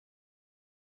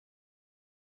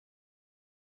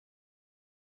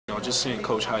just seeing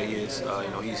Coach how he is,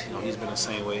 he's been the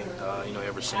same way,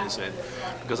 ever since. And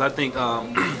because I think,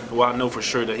 well, I know for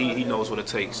sure that he knows what it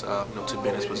takes, to be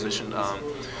in his position.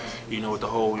 With the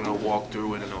whole,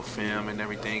 walkthrough and film and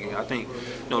everything. And I think,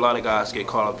 a lot of guys get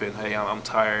caught up in, hey, I'm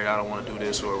tired, I don't want to do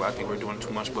this, or I think we're doing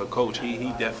too much. But Coach,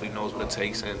 he definitely knows what it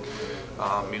takes, and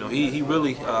he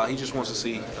really he just wants to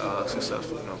see success,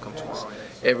 come to us.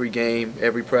 Every game,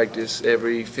 every practice,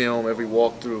 every film, every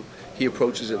walkthrough, he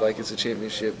approaches it like it's a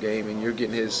championship game, and you're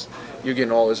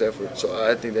getting all his effort. So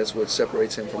I think that's what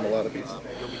separates him from a lot of people.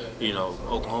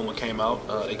 Oklahoma came out.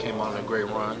 They came out on a great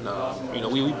run.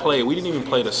 We played. We didn't even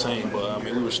play the same, but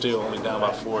we were still only down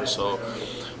by 4. So,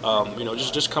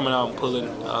 just coming out and pulling,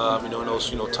 in those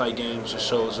tight games, just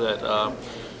shows that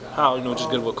how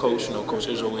just good of a coach Coach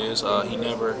Izzo is. He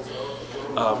never,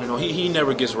 he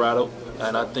never gets rattled.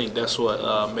 And I think that's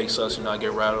what makes us,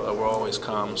 get rattled. We're always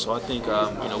calm. So I think,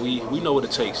 we know what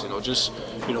it takes. Just,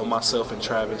 myself and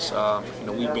Travis,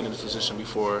 we've been in this position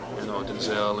before,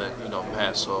 Denzel and,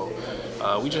 Matt. So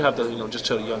we just have to, just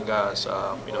tell the young guys,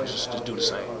 just do the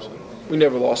same. So. We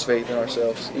never lost faith in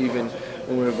ourselves, even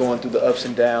when we were going through the ups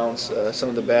and downs, some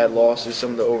of the bad losses,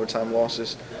 some of the overtime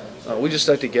losses. We just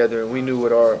stuck together, and we knew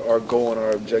what our goal and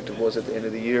our objective was at the end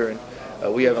of the year. And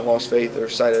we haven't lost faith or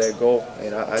sight of that goal,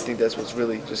 and I think that's what's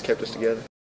really just kept us together.